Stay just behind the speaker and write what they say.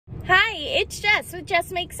Hi, it's Jess with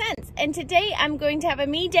TJMAXX, and today I'm going to have a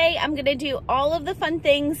me day. I'm going to do all of the fun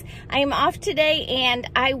things. I am off today, and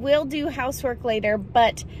I will do housework later,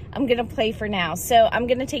 but I'm going to play for now. So I'm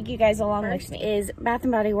going to take you guys along with me. Is Bath &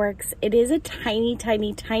 Body Works. It is a tiny,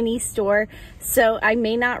 tiny, tiny store, so I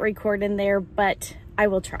may not record in there, but I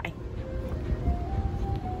will try.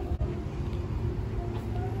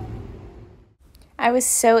 I was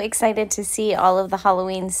so excited to see all of the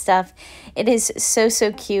Halloween stuff. It is so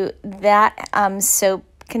cute. That soap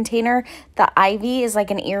container, the ivy is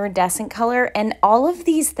like an iridescent color, and all of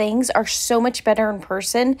these things are so much better in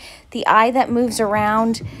person. The eye that moves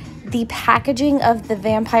around, the packaging of the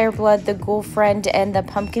vampire blood, the ghoul friend, and the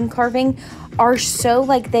pumpkin carving are so,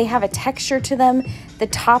 like, they have a texture to them. The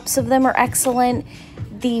tops of them are excellent.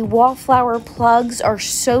 The wallflower plugs are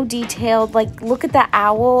so detailed. Like, look at the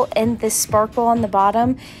owl and the sparkle on the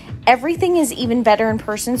bottom. Everything is even better in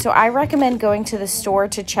person, so I recommend going to the store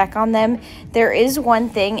to check on them. There is one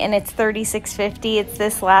thing, and it's $36.50. It's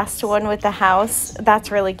this last one with the house.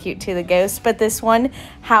 That's really cute too, the ghost. But this one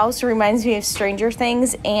house reminds me of Stranger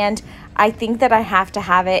Things, and I think that I have to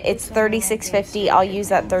have it. It's $36.50. I'll use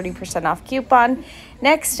that 30% off coupon.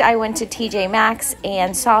 Next, I went to TJMAXX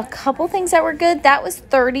and saw a couple things that were good. That was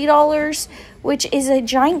 $30, which is a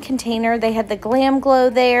giant container. They had the Glam Glow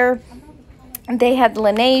there. They had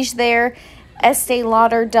Laneige there. Estee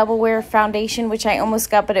Lauder Double Wear Foundation, which I almost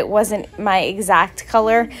got, but it wasn't my exact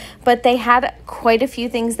color. But they had quite a few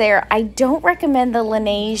things there. I don't recommend the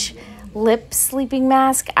Laneige lip sleeping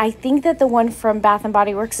mask. I think that the one from Bath &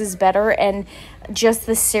 Body Works is better, and just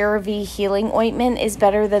the CeraVe healing ointment is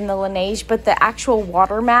better than the Laneige, but the actual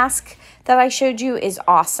water mask that I showed you is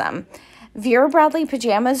awesome. Vera Bradley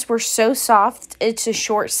pajamas were so soft. It's a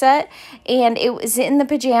short set, and it was in the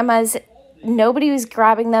pajamas. Nobody was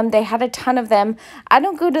grabbing them. They had a ton of them. I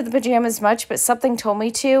don't go to the pajamas much, but something told me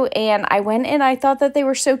to, and I went and I thought that they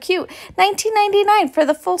were so cute. $19.99 for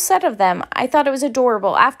the full set of them. I thought it was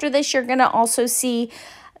adorable. After this, you're going to also see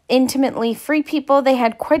Intimately Free People. They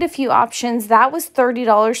had quite a few options. That was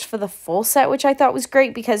 $30 for the full set, which I thought was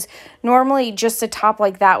great because normally just a top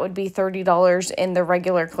like that would be $30 in the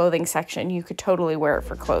regular clothing section. You could totally wear it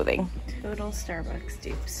for clothing. Total Starbucks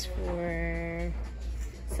dupes for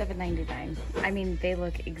 $7.99. I mean, they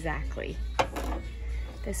look exactly.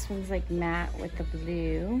 This one's like matte with the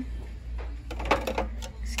blue.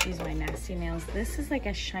 Excuse my nasty nails. This is like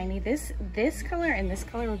a shiny, this color and this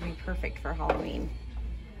color would be perfect for Halloween.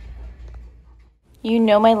 You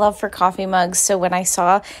know my love for coffee mugs, so when I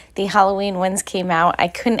saw the Halloween ones came out, I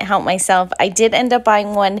couldn't help myself. I did end up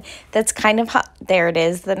buying one that's kind of hot. There it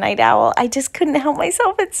is, the night owl. I just couldn't help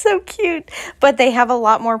myself. It's so cute. But they have a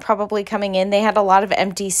lot more probably coming in. They had a lot of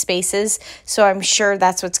empty spaces, so I'm sure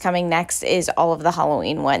that's what's coming next is all of the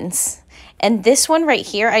Halloween ones. And this one right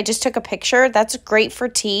here, I just took a picture. That's great for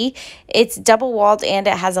tea. It's double-walled and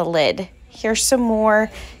it has a lid. Here's some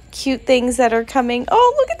more cute things that are coming.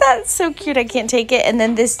 Oh, look at that. It's so cute. I can't take it. And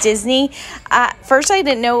then this Disney. First, I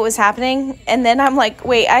didn't know what was happening. And then I'm like,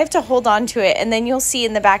 wait, I have to hold on to it. And then you'll see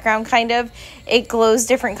in the background, kind of, it glows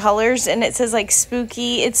different colors. And it says, like,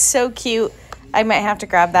 spooky. It's so cute. I might have to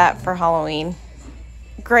grab that for Halloween.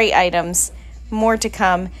 Great items. More to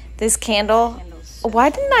come. This candle. Why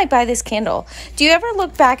didn't I buy this candle? Do you ever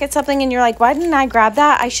look back at something and you're like, why didn't I grab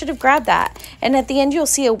that? I should have grabbed that. And at the end, you'll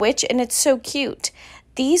see a witch, and it's so cute.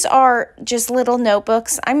 These are just little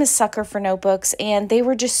notebooks. I'm a sucker for notebooks, and they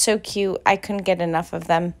were just so cute. I couldn't get enough of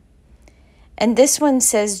them. And this one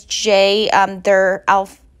says J. They're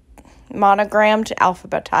monogrammed,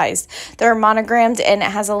 alphabetized. They're monogrammed, and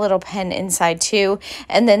it has a little pen inside too.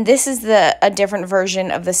 And then this is a different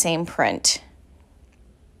version of the same print.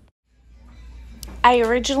 I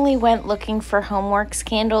originally went looking for Homeworks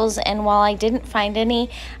candles, and while I didn't find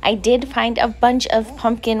any, I did find a bunch of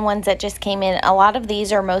pumpkin ones that just came in. A lot of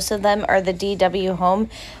these, or most of them, are the DW Home,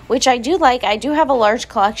 which I do like. I do have a large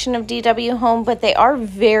collection of DW Home, but they are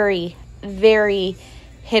very, very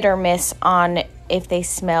hit or miss on if they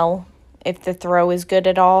smell, if the throw is good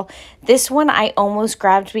at all. This one I almost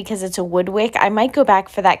grabbed because it's a wood wick. I might go back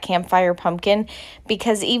for that campfire pumpkin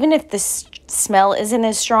because even if the smell isn't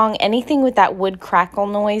as strong, anything with that wood crackle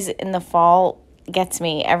noise in the fall gets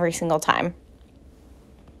me every single time.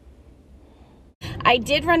 I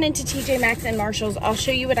did run into TJMAXX and Marshall's. I'll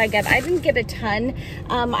show you what I got. I didn't get a ton.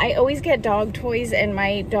 I always get dog toys, and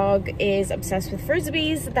my dog is obsessed with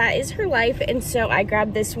Frisbees. That is her life, and so I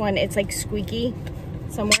grabbed this one. It's like squeaky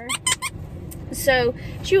somewhere. So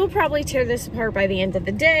she will probably tear this apart by the end of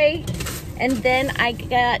the day. And then I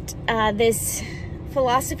got this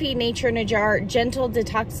Philosophy Nature in a Jar Gentle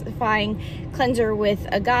Detoxifying Cleanser with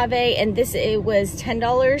Agave, and it was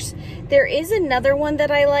 $10. There is another one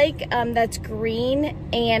that I like that's green,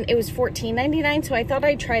 and it was $14.99, so I thought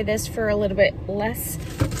I'd try this for a little bit less.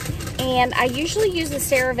 And I usually use the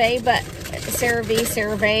CeraVe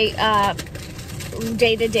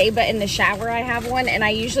day to day, but in the shower I have one, and I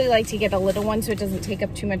usually like to get a little one so it doesn't take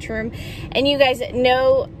up too much room. And you guys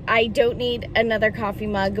know I don't need another coffee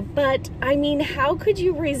mug, but I mean, how could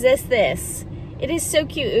you resist this? It is so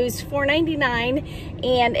cute. It was $4.99,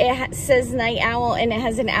 and it says Night Owl, and it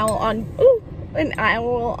has an owl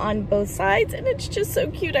on both sides, and it's just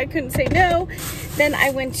so cute. I couldn't say no. Then I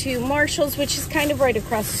went to Marshall's, which is kind of right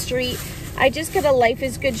across the street. I just got a Life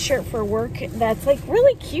is Good shirt for work that's like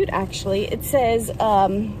really cute, actually. It says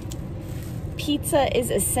pizza is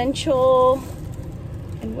essential,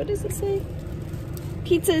 and what does it say?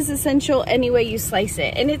 Pizza is essential any way you slice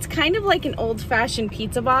it. And it's kind of like an old-fashioned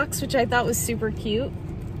pizza box, which I thought was super cute.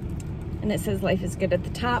 And it says Life is Good at the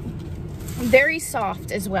top. Very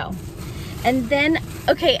soft as well. And then,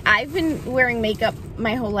 okay, I've been wearing makeup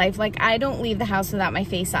my whole life. Like, I don't leave the house without my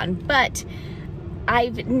face on, but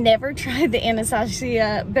I've never tried the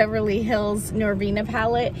Anastasia Beverly Hills Norvina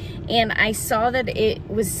palette, and I saw that it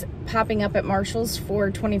was popping up at Marshall's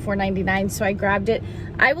for $24.99, so I grabbed it.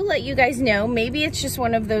 I will let you guys know. Maybe it's just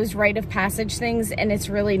one of those rite of passage things and it's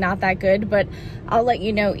really not that good, but I'll let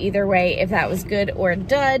you know either way if that was good or a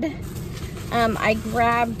dud. I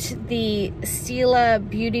grabbed the Stila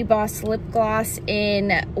Beauty Boss lip gloss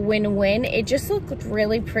in Win-Win. It just looked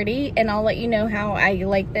really pretty, and I'll let you know how I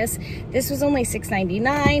like this. This was only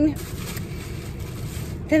 $6.99.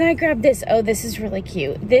 Then I grabbed this. Oh, this is really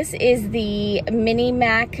cute. This is the Mini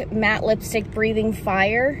MAC Matte Lipstick Breathing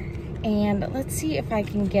Fire, and let's see if I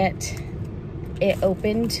can get it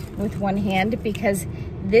opened with one hand, because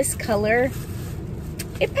this color,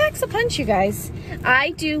 it packs a punch, you guys.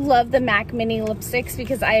 I do love the MAC mini lipsticks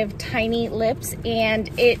because I have tiny lips,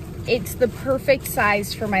 and it's the perfect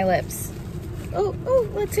size for my lips. Oh,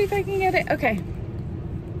 let's see if I can get it. Okay.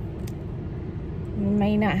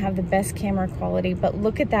 May not have the best camera quality, but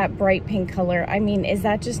look at that bright pink color. I mean, is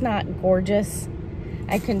that just not gorgeous?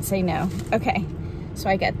 I couldn't say no. Okay, so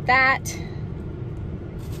I got that.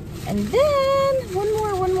 And then one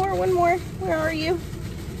more. Where are you?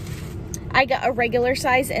 I got a regular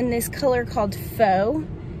size in this color called Faux,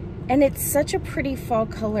 and it's such a pretty fall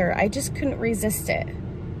color. I just couldn't resist it.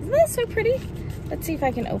 Isn't that so pretty? Let's see if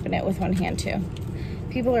I can open it with one hand too.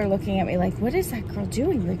 People are looking at me like, what is that girl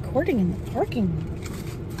doing recording in the parking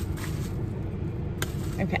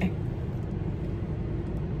lot? Okay.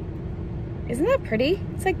 Isn't that pretty?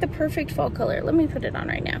 It's like the perfect fall color. Let me put it on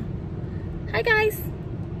right now. Hi guys.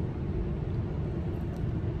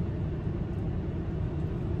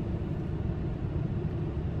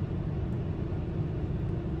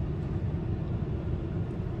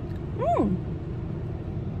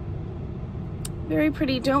 Very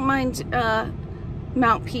pretty. Don't mind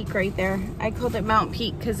Mount Peak right there. I called it Mount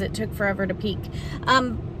Peak because it took forever to peak. I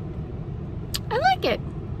like it.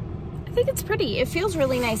 I think it's pretty. It feels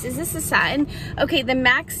really nice. Is this a satin? Okay, the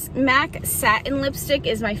MAC satin lipstick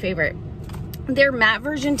is my favorite. Their matte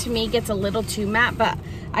version to me gets a little too matte, but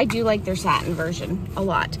I do like their satin version a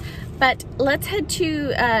lot. But let's head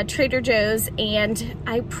to Trader Joe's, and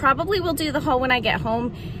I probably will do the haul when I get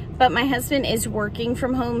home. But my husband is working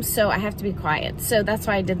from home, so I have to be quiet. So that's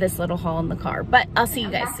why I did this little haul in the car. But I'll see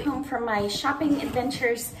you guys soon. Home from my shopping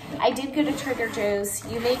adventures. I did go to Trader Joe's.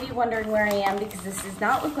 You may be wondering where I am because this does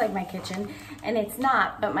not look like my kitchen, and it's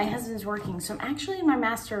not, but my husband's working. So I'm actually in my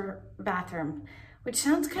master bathroom, which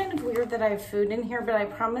sounds kind of weird that I have food in here, but I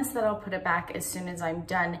promise that I'll put it back as soon as I'm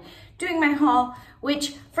done doing my haul,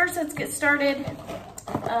 which first let's get started.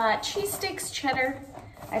 Cheese sticks, cheddar.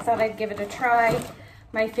 I thought I'd give it a try.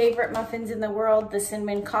 My favorite muffins in the world, the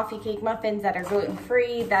cinnamon coffee cake muffins that are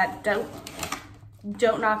gluten-free, that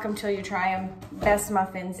don't knock them till you try them. Best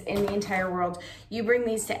muffins in the entire world. You bring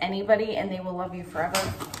these to anybody and they will love you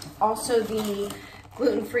forever. Also, the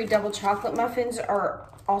gluten-free double chocolate muffins are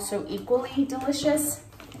also equally delicious.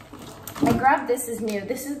 I grabbed this is new.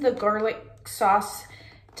 This is the garlic sauce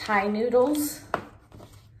Thai noodles.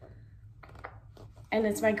 And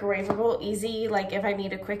it's microwavable, easy, like if I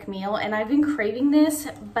need a quick meal. And I've been craving this,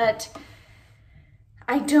 but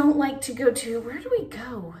I don't like to go to, where do we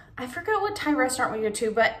go? I forgot what Thai restaurant we go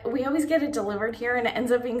to, but we always get it delivered here and it ends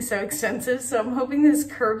up being so expensive. So I'm hoping this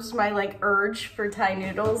curbs my like urge for Thai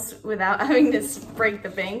noodles without having to break the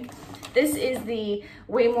bank. This is the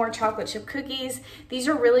Way More chocolate chip cookies. These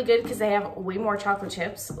are really good because they have way more chocolate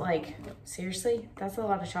chips. Like, seriously, that's a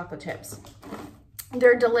lot of chocolate chips.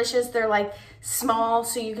 They're delicious. They're like small,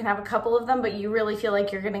 so you can have a couple of them, but you really feel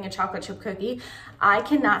like you're getting a chocolate chip cookie. I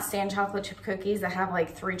cannot stand chocolate chip cookies that have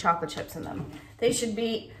like 3 chocolate chips in them. They should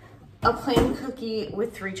be a plain cookie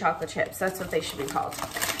with 3 chocolate chips. That's what they should be called.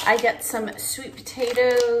 I get some sweet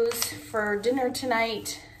potatoes for dinner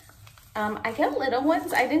tonight. I get little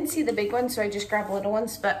ones. I didn't see the big ones, so I just grabbed little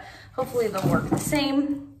ones, but hopefully they'll work the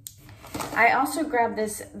same. I also grabbed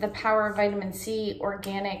this, the Power of Vitamin C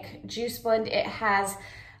organic juice blend. It has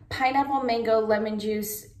pineapple, mango, lemon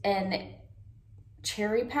juice, and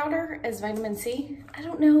cherry powder as vitamin C. I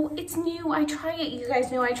don't know, it's new. I try it. You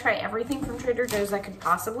guys know I try everything from Trader Joe's that could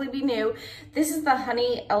possibly be new. This is the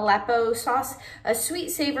honey Aleppo sauce, a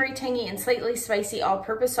sweet, savory, tangy, and slightly spicy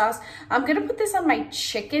all-purpose sauce. I'm gonna put this on my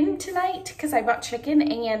chicken tonight because I bought chicken,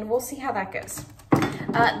 and we'll see how that goes.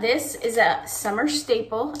 This is a summer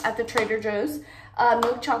staple at the Trader Joe's.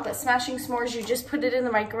 Milk chocolate smashing s'mores. You just put it in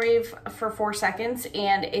the microwave for 4 seconds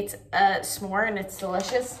and it's a s'more and it's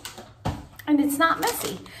delicious. And it's not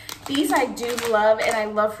messy. These I do love, and I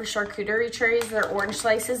love for charcuterie trays. They're orange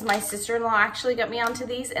slices. My sister-in-law actually got me onto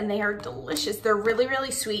these, and they are delicious. They're really,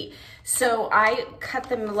 really sweet. So I cut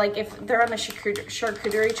them, like if they're on a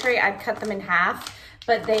charcuterie tray, I'd cut them in half,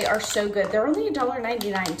 but they are so good. They're only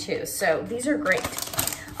 $1.99 too, so these are great.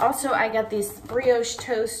 Also, I got these brioche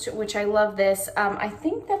toast, which I love this. I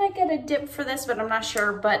think that I get a dip for this, but I'm not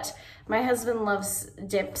sure. But my husband loves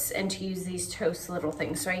dips and to use these toast little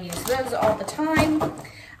things, so I use those all the time.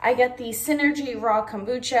 I got the Synergy raw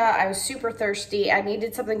kombucha. I was super thirsty. I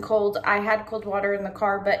needed something cold. I had cold water in the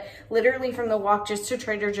car, but literally from the walk just to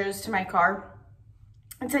Trader Joe's to my car,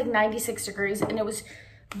 it's like 96 degrees, and it was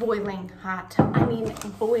boiling hot. I mean,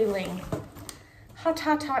 boiling. Hot,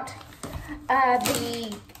 hot, hot.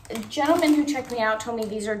 The gentleman who checked me out told me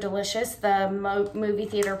these are delicious, the movie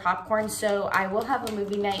theater popcorn, so I will have a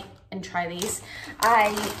movie night and try these.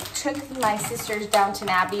 I took my sister's Downton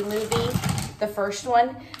Abbey movie, the first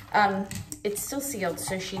one. It's still sealed,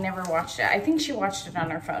 so she never watched it. I think she watched it on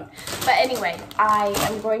her phone. But anyway, I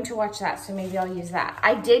am going to watch that, so maybe I'll use that.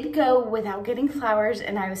 I did go without getting flowers,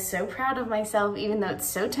 and I was so proud of myself, even though it's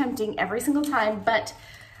so tempting every single time, but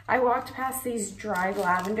I walked past these dried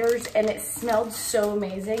lavenders and it smelled so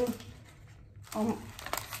amazing.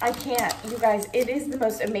 I can't, you guys, it is the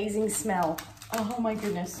most amazing smell. Oh my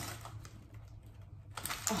goodness.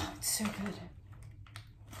 Oh, it's so good.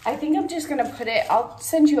 I think I'm just gonna put it, I'll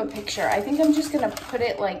send you a picture. I think I'm just gonna put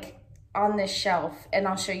it like on this shelf and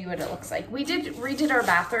I'll show you what it looks like. We redid our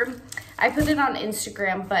bathroom. I put it on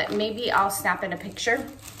Instagram, but maybe I'll snap in a picture.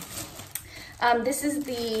 This is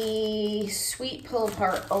the sweet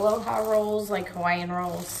pull-apart Aloha rolls, like Hawaiian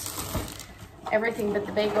rolls. Everything but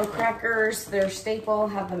the bagel crackers, they're staple,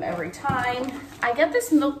 have them every time. I got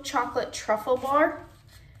this milk chocolate truffle bar.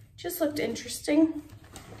 Just looked interesting.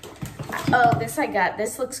 Oh, this I got.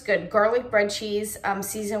 This looks good. Garlic bread cheese,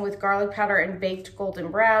 seasoned with garlic powder and baked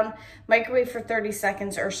golden brown. Microwave for 30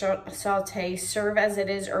 seconds or saute. Serve as it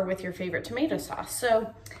is or with your favorite tomato sauce.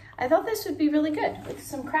 So I thought this would be really good with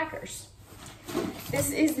some crackers.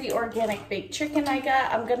 This is the organic baked chicken I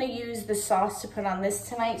got. I'm gonna use the sauce to put on this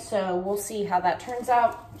tonight, so we'll see how that turns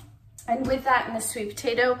out. And with that and the sweet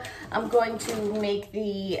potato, I'm going to make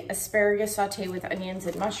the asparagus saute with onions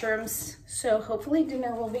and mushrooms. So hopefully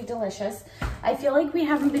dinner will be delicious. I feel like we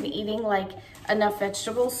haven't been eating like enough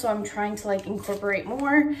vegetables, so I'm trying to like incorporate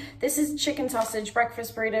more. This is chicken sausage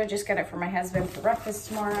breakfast burrito. Just got it for my husband for breakfast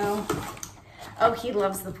tomorrow. Oh, he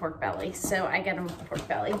loves the pork belly, so I get him the pork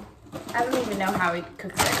belly. I don't even know how he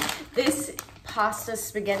cooks it. This pasta,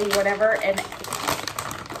 spaghetti, whatever, and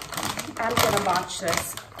I'm gonna botch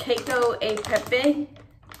this. Keiko e pepe.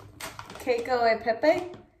 Keiko e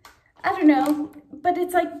pepe? I don't know, but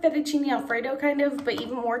it's like fettuccine alfredo kind of, but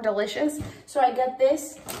even more delicious. So I got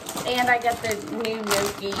this, and I got the new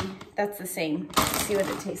gnocchi. That's the same. Let's see what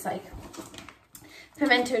it tastes like.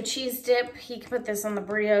 Pimento cheese dip. He can put this on the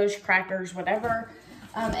brioche, crackers, whatever.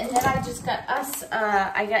 And then I just got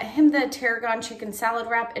I got him the tarragon chicken salad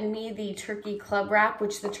wrap and me the turkey club wrap,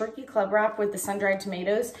 which the turkey club wrap with the sun-dried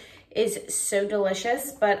tomatoes is so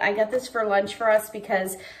delicious. But I got this for lunch for us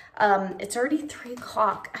because it's already 3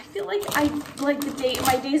 o'clock. I feel like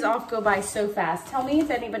my days off go by so fast. Tell me if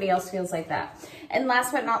anybody else feels like that. And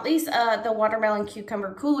last but not least, the watermelon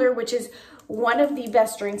cucumber cooler, which is one of the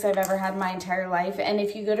best drinks I've ever had in my entire life. And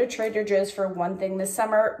if you go to Trader Joe's for one thing this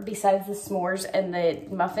summer, besides the s'mores and the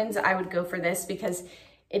muffins, I would go for this because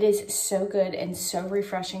it is so good and so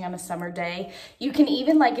refreshing on a summer day. You can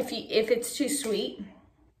even, like, if it's too sweet,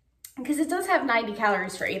 because it does have 90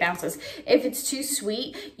 calories for 8 ounces. If it's too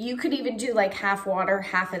sweet, you could even do like half water,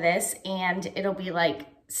 half of this, and it'll be like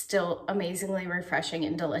still amazingly refreshing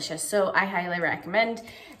and delicious. So I highly recommend.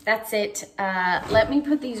 That's it. Let me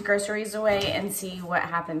put these groceries away and see what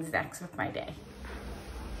happens next with my day.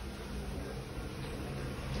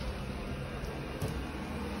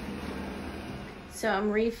 So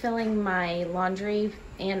I'm refilling my laundry,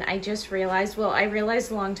 and I just realized, well, I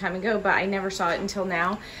realized a long time ago, but I never saw it until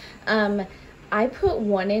now. I put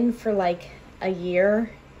one in for like a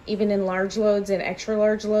year, even in large loads and extra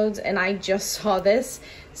large loads, and I just saw this.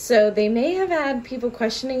 So they may have had people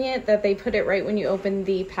questioning it, that they put it right when you open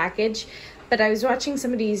the package. But I was watching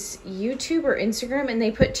somebody's YouTube or Instagram, and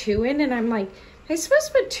they put 2 in, and I'm like, am I supposed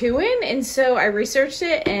to put 2 in? And so I researched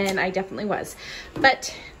it, and I definitely was.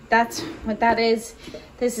 But that's what that is.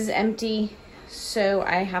 This is empty, so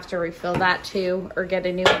I have to refill that too, or get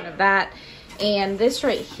a new one of that. And this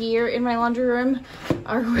right here in my laundry room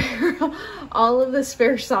are where all of the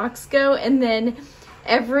spare socks go. And then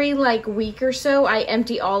every like week or so, I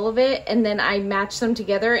empty all of it, and then I match them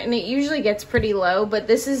together, and it usually gets pretty low. But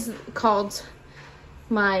this is called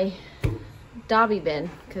my Dobby bin,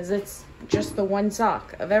 because it's just the one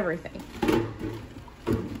sock of everything.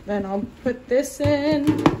 Then I'll put this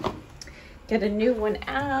in, get a new one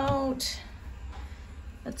out.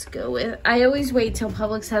 Let's go with, I always wait till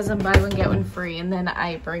Publix has them buy one, get one free, and then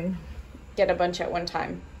I get a bunch at one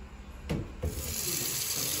time.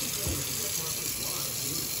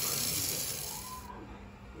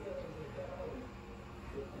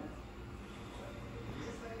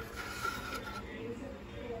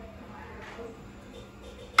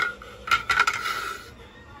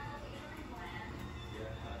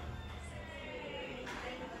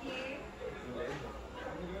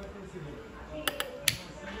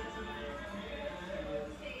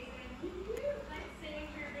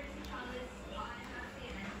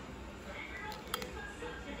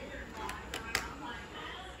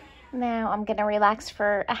 Now I'm gonna relax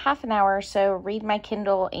for a half an hour or so, read my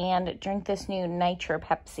Kindle, and drink this new Nitro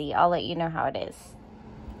Pepsi. I'll let you know how it is.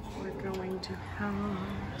 We're going to have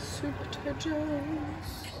sweet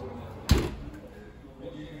potatoes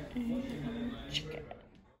and chicken.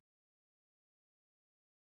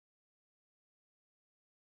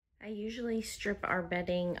 I usually strip our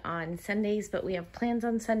bedding on Sundays, but we have plans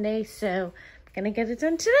on Sunday, so I'm gonna get it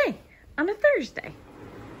done today on a Thursday.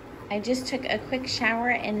 I just took a quick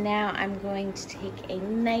shower, and now I'm going to take a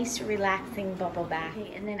nice relaxing bubble bath.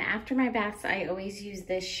 Okay, and then after my baths, I always use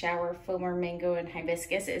this shower foamer mango and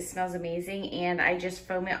hibiscus. It smells amazing, and I just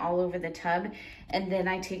foam it all over the tub, and then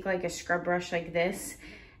I take like a scrub brush like this,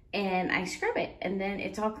 and I scrub it, and then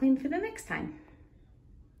it's all clean for the next time.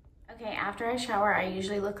 Okay, after I shower, I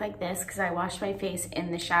usually look like this because I wash my face in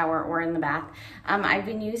the shower or in the bath. I've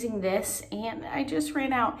been using this, and I just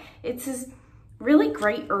ran out. It's this really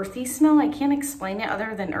great earthy smell. I can't explain it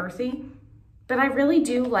other than earthy, but I really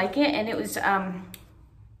do like it. And it was, I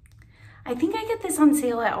think I get this on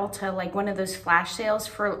sale at Ulta, like one of those flash sales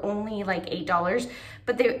for only like $8,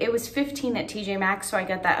 but it was $15 at TJMAXX, so I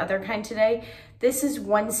got that other kind today. This is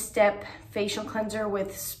One Step Facial Cleanser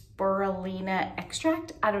with spirulina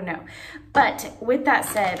extract. I don't know. But with that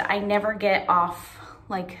said, I never get off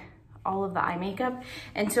like all of the eye makeup,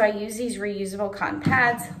 and so I use these reusable cotton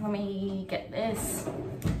pads. Let me get this,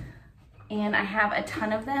 and I have a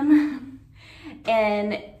ton of them,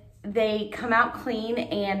 and they come out clean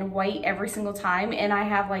and white every single time, and I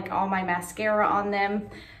have like all my mascara on them.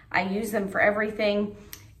 I use them for everything,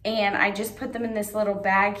 and I just put them in this little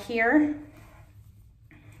bag here,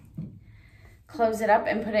 close it up,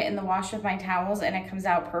 and put it in the wash with my towels, and it comes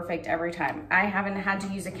out perfect every time. I haven't had to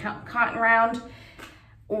use a cotton round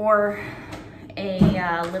or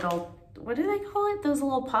a little, what do they call it? Those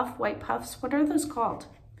little white puffs. What are those called?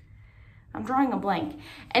 I'm drawing a blank.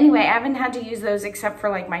 Anyway, I haven't had to use those except for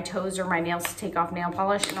like my toes or my nails to take off nail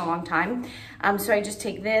polish in a long time. So I just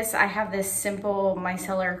take this. I have this simple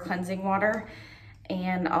micellar cleansing water,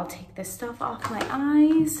 and I'll take this stuff off my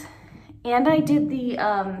eyes. And I did the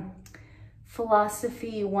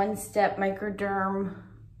Philosophy One Step Microderm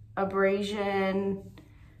Abrasion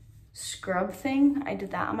scrub thing. I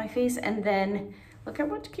did that on my face, and then look at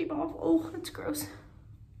what came off. Oh, it's gross.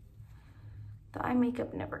 The eye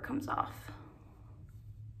makeup never comes off,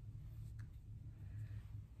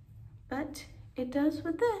 but it does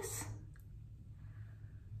with this.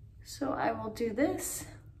 So I will do this,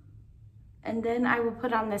 and then I will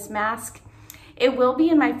put on this mask. It will be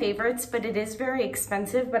in my favorites, but it is very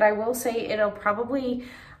expensive. But I will say it'll probably,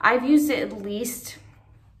 I've used it at least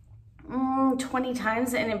 20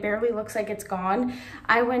 times, and it barely looks like it's gone.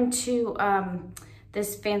 I went to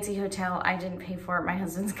this fancy hotel. I didn't pay for it, my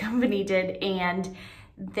husband's company did, and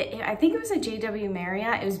I think it was a JW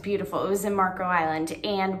Marriott. It was beautiful. It was in Marco Island,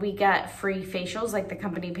 and we got free facials, like the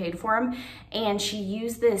company paid for them. And she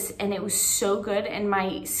used this and it was so good, and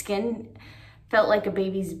my skin felt like a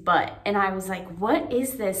baby's butt. And I was like, what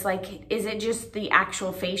is this? Like, is it just the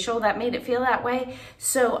actual facial that made it feel that way?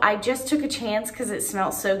 So I just took a chance because it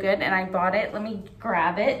smelled so good and I bought it. Let me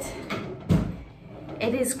grab it.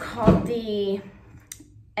 It is called the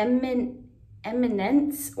Eminence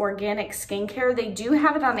Organic Skincare. They do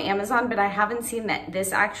have it on Amazon, but I haven't seen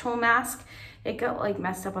this actual mask. It got like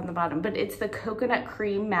messed up on the bottom, but it's the coconut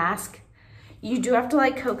cream mask. You do have to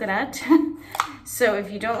like coconut. So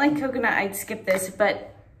if you don't like coconut, I'd skip this,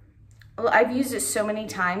 but I've used it so many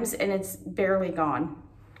times and it's barely gone.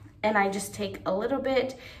 And I just take a little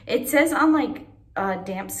bit. It says on like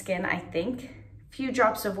damp skin, I think, few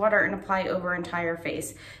drops of water and apply over entire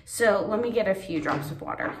face. So let me get a few drops of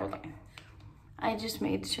water, hold on. I just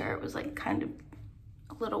made sure it was like kind of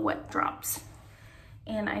a little wet drops.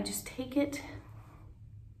 And I just take it,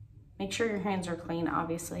 make sure your hands are clean,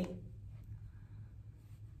 obviously.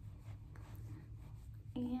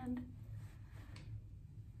 And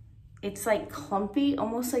it's like clumpy,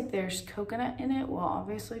 almost like there's coconut in it. Well,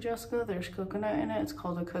 obviously, Jessica, there's coconut in it. It's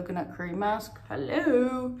called a coconut cream mask.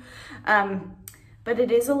 Hello. But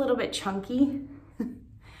it is a little bit chunky,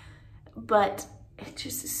 but it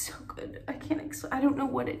just is so good. I can't explain. I don't know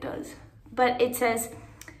what it does, but it says,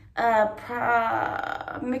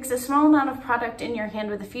 mix a small amount of product in your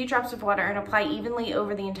hand with a few drops of water and apply evenly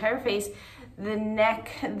over the entire face. The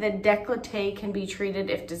neck, the décolleté can be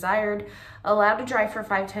treated if desired. Allow to dry for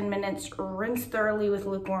 5-10 minutes. Rinse thoroughly with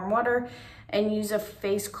lukewarm water and use a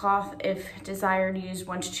face cloth if desired. Use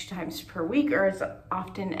 1 to 2 times per week or as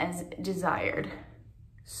often as desired.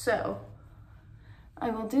 So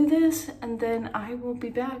I will do this and then I will be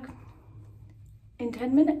back in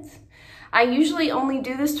 10 minutes. I usually only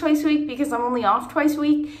do this twice a week because I'm only off twice a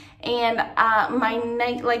week, and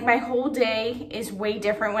my whole day is way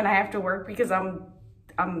different when I have to work because I'm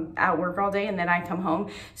at work all day and then I come home.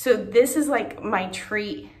 So this is like my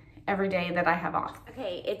treat every day that I have off.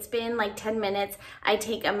 Okay, it's been like 10 minutes. I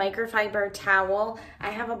take a microfiber towel.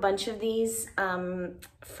 I have a bunch of these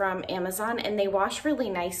from Amazon, and they wash really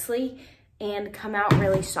nicely and come out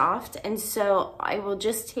really soft. And so I will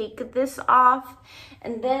just take this off,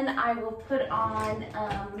 and then I will put on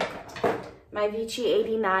my Vichy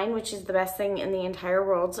 89, which is the best thing in the entire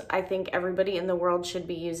world. I think everybody in the world should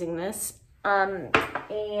be using this. What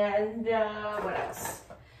else?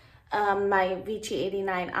 My Vichy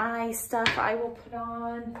 89 eye stuff I will put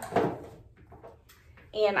on.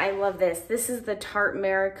 And I love this. This is the Tarte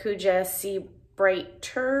Maracuja Sea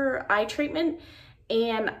Brighter eye treatment.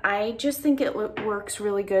 And I just think it works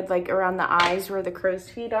really good, like around the eyes where the crow's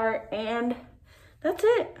feet are. And that's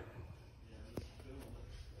it.